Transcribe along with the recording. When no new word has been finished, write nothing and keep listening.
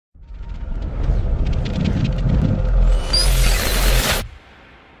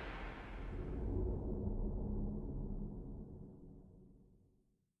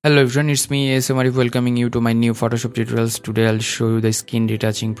Hello everyone, it's me ASM Arif welcoming you to my new Photoshop tutorials. Today I'll show you the skin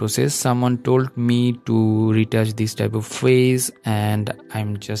retouching process. Someone told me to retouch this type of face and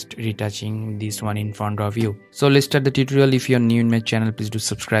I'm just retouching this one in front of you. So let's start the tutorial. If you're new in my channel, please do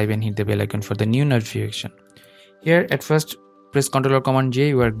subscribe and hit the bell icon for the new notification. Here at first press Ctrl or Command J,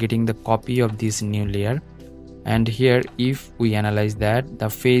 you are getting the copy of this new layer. And here if we analyze that, the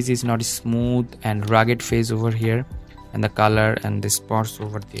face is not smooth and rugged face over here, and the color and the spots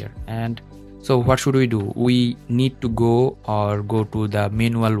over there. And so what should we do? We need to go to the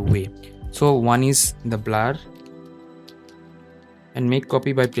manual way. So one is the blur and make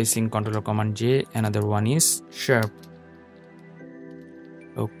copy by pressing Ctrl or Command J. Another one is sharp.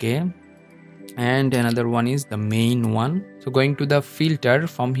 Okay, and another one is the main one. So going to the filter,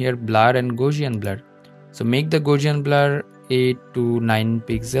 from here blur and Gaussian blur. So make the Gaussian blur 8 to 9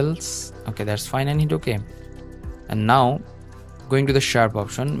 pixels. Okay, that's fine, and hit OK. And now going to the sharp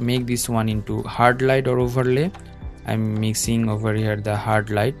option, make this one into hard light or overlay. I'm mixing over here the hard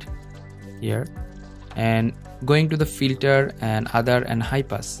light here, and going to the filter and other and high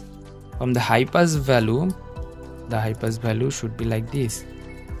pass. From the high pass value, the high pass value should be like this,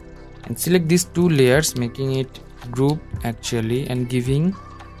 and select these two layers, making it group actually, and giving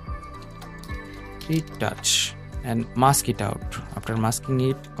retouch and mask it out. After masking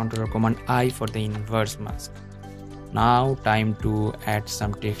it, Ctrl or Command I for the inverse mask. Now time to add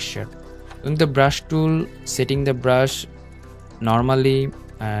some texture. Going the brush tool, setting the brush normally,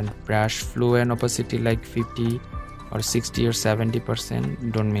 and brush flow and opacity like 50 or 60 or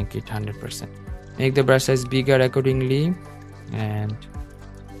 70%. Don't make it 100%. Make the brush size bigger accordingly, and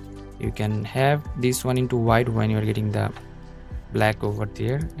you can have this one into white when you are getting the black over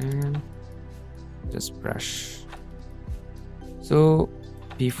there, and just brush. So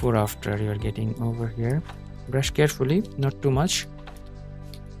before after you are getting over here. Brush carefully, not too much.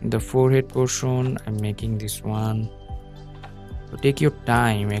 The forehead portion, I'm making this one. So take your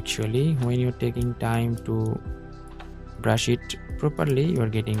time actually. When you're taking time to brush it properly, you are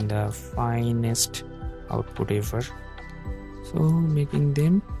getting the finest output ever. So making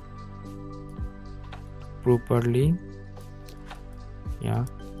them properly. Yeah,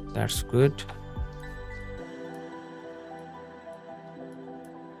 that's good.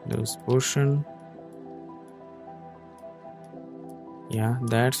 Those portion. Yeah,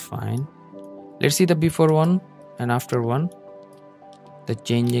 that's fine. Let's see the before one and after one. The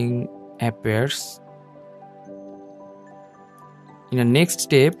changing appears. In the next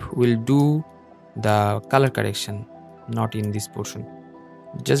step, we'll do the color correction, not in this portion,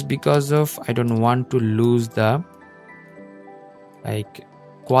 just because of I don't want to lose the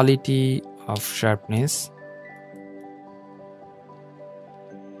quality of sharpness.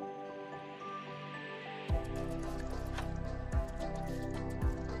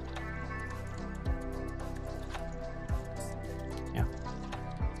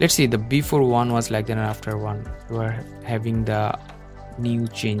 Let's see, the before one was like that, and after one you are having the new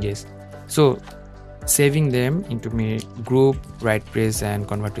changes. So saving them into me group, right press and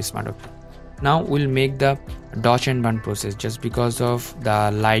convert to smart object. Now we'll make the dodge and burn process, just because of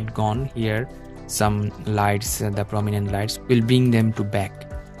the light gone here. Some lights, the prominent lights, will bring them to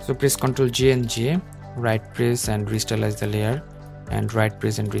back. So press Ctrl J and J, right press and restylize the layer, and right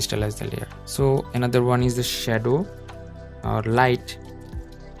press and restylize the layer. So another one is the shadow or light,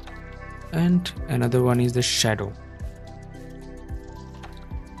 and another one is the shadow.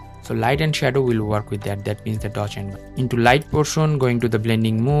 So light and shadow will work with that. That means the dodge and burn. Into light portion, going to the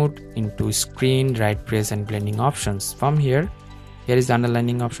blending mode, into screen, right press and blending options. From here is the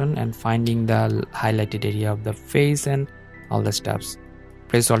underlining option, and finding the highlighted area of the face and all the stuffs.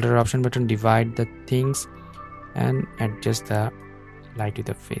 Press Alt option button, divide the things and adjust the light to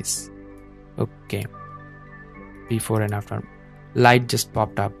the face. Okay, before and after. Light just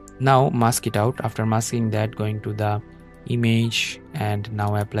popped up. Now mask it out. After masking that, going to the image and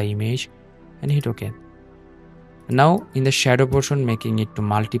now apply image and hit OK. Now in the shadow portion, making it to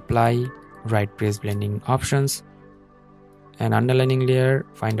multiply, right press blending options and underlining layer,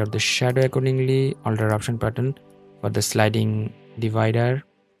 find out the shadow accordingly, alter option button for the sliding divider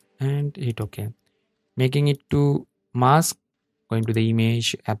and hit OK. Making it to mask, going to the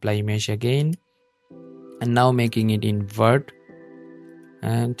image, apply image again, and now making it invert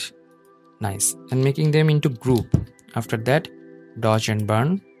and nice, and making them into group. After that, dodge and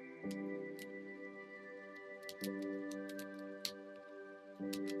burn.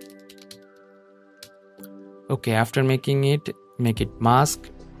 Okay, after making it, make it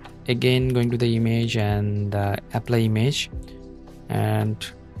mask again, going to the image and apply image, and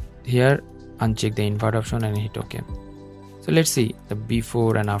here uncheck the invert option and hit OK. So let's see the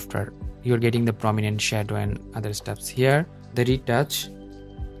before and after. You're getting the prominent shadow and other steps here. The retouch.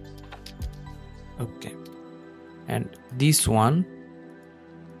 Okay. And this one,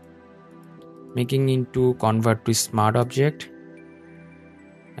 making into convert to smart object.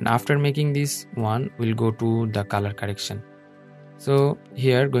 And after making this one, we'll go to the color correction. So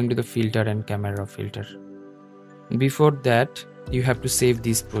here, going to the filter and camera filter. Before that, you have to save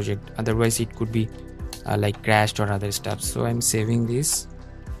this project, otherwise it could be like crashed or other stuff. So I'm saving this.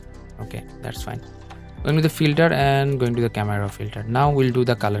 Okay, that's fine. Going to the filter and going to the camera filter. Now we'll do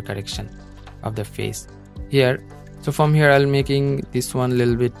the color correction of the face here. So from here I'll making this one a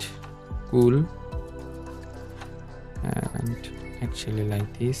little bit cool and actually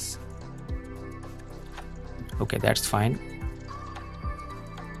like this. Okay, that's fine.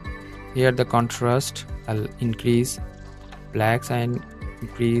 Here the contrast I'll increase, blacks I'll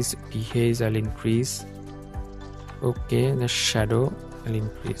increase, dehaze I'll increase. Okay, the shadow I'll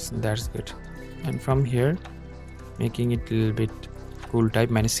increase. That's good. And from here making it a little bit cool type,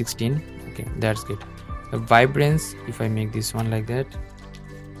 -16. Okay, that's good. The vibrance, if I make this one like that,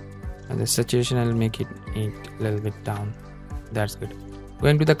 and the saturation I'll make it a little bit down. That's good.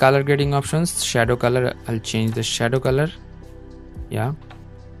 Going to the color grading options, shadow color, I'll change the shadow color. Yeah,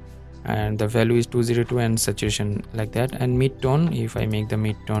 and the value is 202 and saturation like that. And mid-tone, if I make the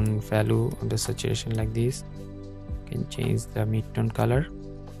mid-tone value of the saturation like this, can change the mid-tone color.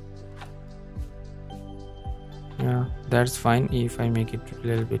 Yeah, that's fine. If I make it a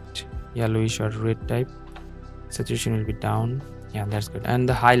little bit yellowish or red type, saturation will be down. Yeah, that's good. And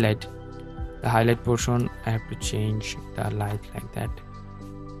the highlight portion, I have to change the light like that.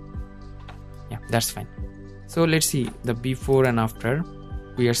 Yeah, that's fine. So let's see the before and after.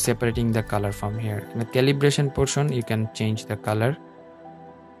 We are separating the color from here. In the calibration portion, you can change the color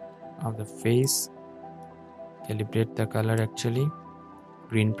of the face, calibrate the color actually,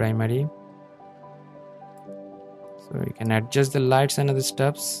 green primary. So you can adjust the lights and other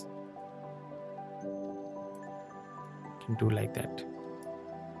stuffs. You can do like that.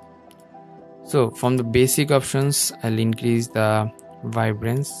 So from the basic options, I'll increase the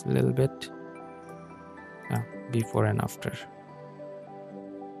vibrance a little bit. Before and after.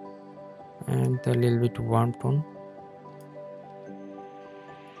 And a little bit warm tone.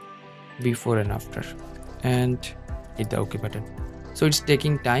 Before and after. And hit the OK button. So it's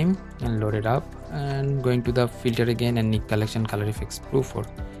taking time and load it up. And going to the filter again and Nik Collection Color Effects Pro 4.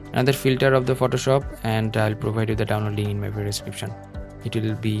 Another filter of the Photoshop, and I'll provide you the download link in my video description. It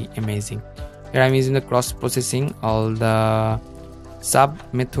will be amazing. Here I'm using the cross processing, all the sub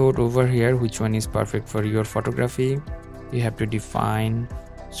method over here, which one is perfect for your photography. You have to define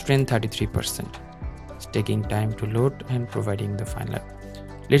strength 33%. It's taking time to load and providing the final.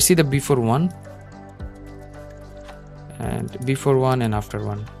 Let's see the before one, and before one and after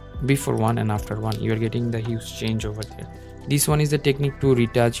one. Before one and after one, you are getting the huge change over there. This one is the technique to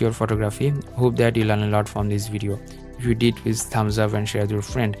retouch your photography. Hope that you learn a lot from this video. If you did, please thumbs up and share with your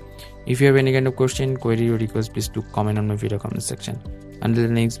friend. If you have any kind of question, query or request, please do comment on my video comment section. Until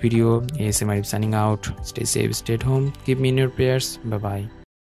the next video, ASM Arif signing out. Stay safe, stay at home. Keep me in your prayers. Bye bye.